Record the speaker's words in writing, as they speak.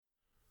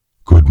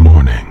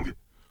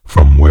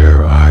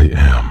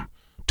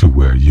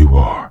you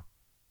are.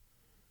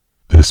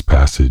 This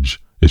passage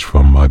is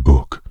from my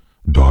book,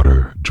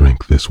 Daughter,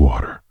 Drink This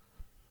Water,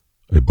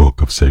 a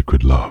book of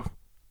sacred love.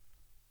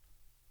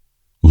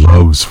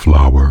 Love's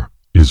flower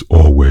is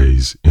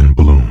always in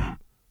bloom.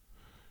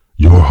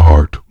 Your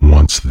heart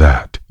wants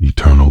that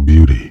eternal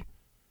beauty.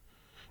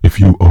 If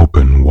you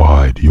open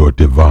wide your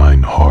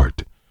divine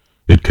heart,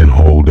 it can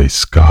hold a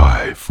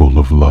sky full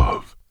of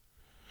love.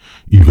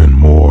 Even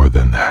more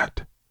than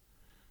that,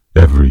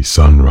 every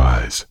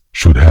sunrise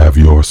should have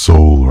your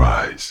soul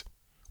rise.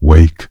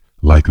 Wake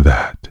like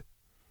that.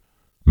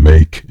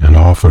 Make an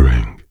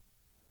offering.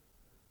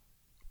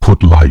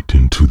 Put light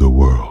into the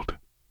world.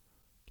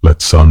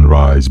 Let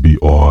sunrise be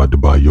awed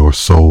by your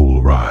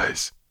soul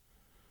rise.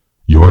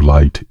 Your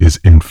light is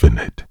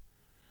infinite.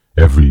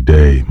 Every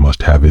day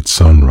must have its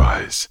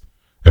sunrise.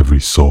 Every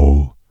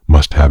soul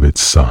must have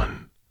its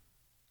sun.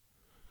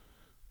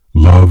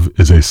 Love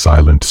is a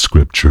silent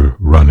scripture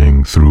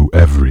running through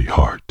every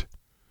heart.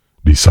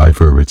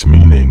 Decipher its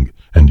meaning,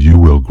 and you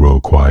will grow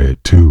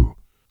quiet too,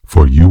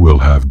 for you will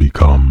have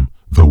become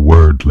the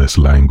wordless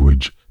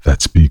language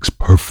that speaks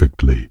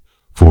perfectly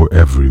for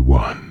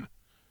everyone.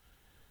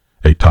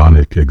 A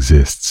tonic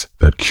exists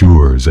that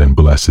cures and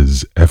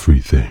blesses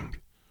everything.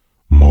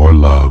 More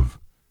love,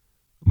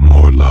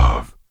 more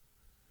love,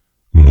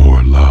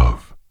 more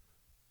love.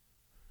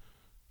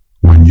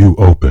 When you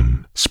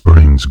open,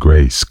 spring's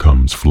grace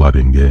comes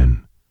flooding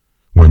in.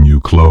 When you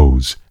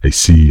close, a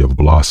sea of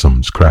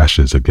blossoms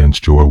crashes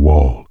against your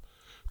wall,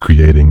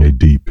 creating a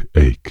deep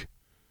ache.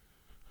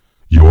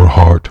 Your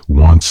heart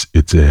wants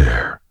its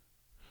air,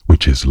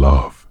 which is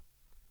love.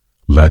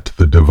 Let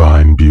the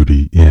divine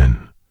beauty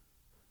in.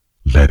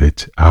 Let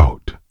it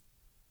out.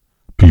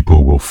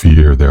 People will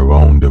fear their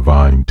own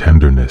divine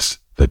tenderness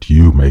that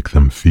you make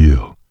them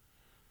feel.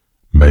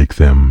 Make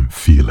them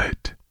feel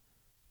it.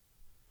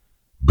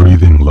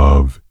 Breathing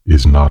love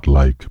is not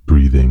like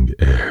breathing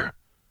air.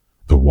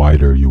 The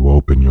wider you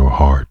open your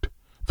heart,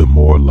 the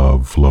more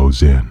love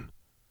flows in.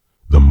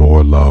 The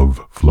more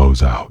love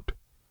flows out.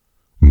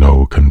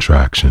 No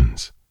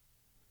contractions.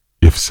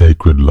 If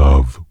sacred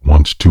love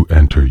wants to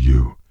enter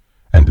you,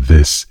 and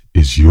this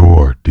is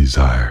your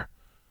desire,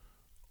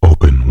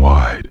 open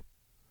wide.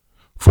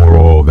 For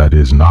all that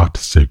is not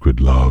sacred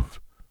love,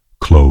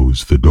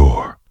 close the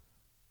door.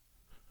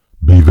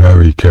 Be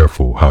very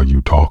careful how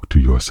you talk to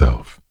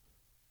yourself.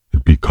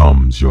 It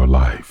becomes your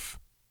life.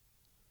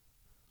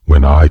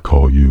 When I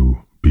call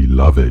you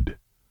beloved,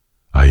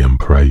 I am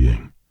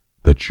praying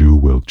that you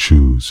will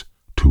choose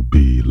to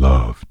be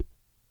loved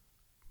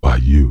by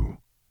you.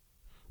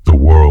 The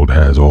world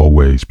has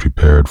always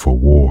prepared for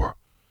war,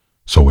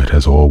 so it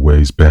has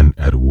always been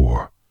at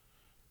war.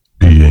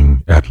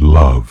 Being at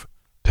love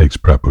takes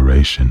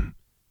preparation,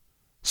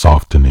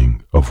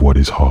 softening of what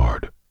is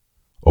hard,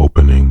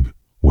 opening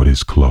what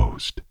is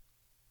closed.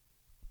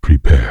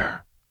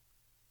 Prepare.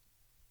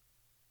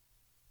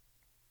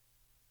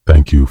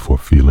 Thank you for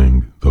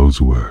feeling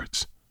those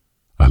words.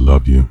 I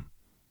love you.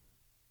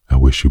 I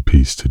wish you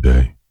peace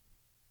today.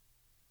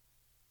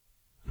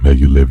 May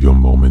you live your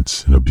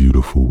moments in a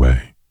beautiful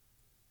way,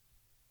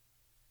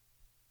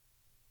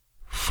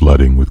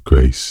 flooding with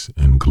grace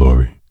and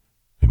glory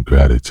and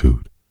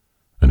gratitude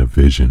and a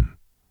vision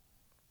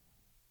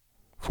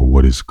for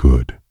what is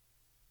good.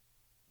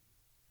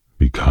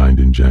 Be kind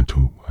and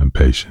gentle and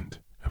patient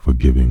and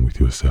forgiving with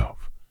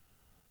yourself.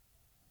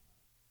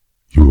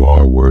 You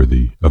are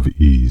worthy of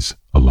ease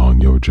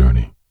along your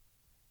journey.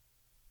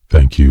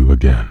 Thank you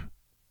again.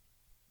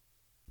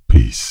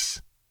 Peace.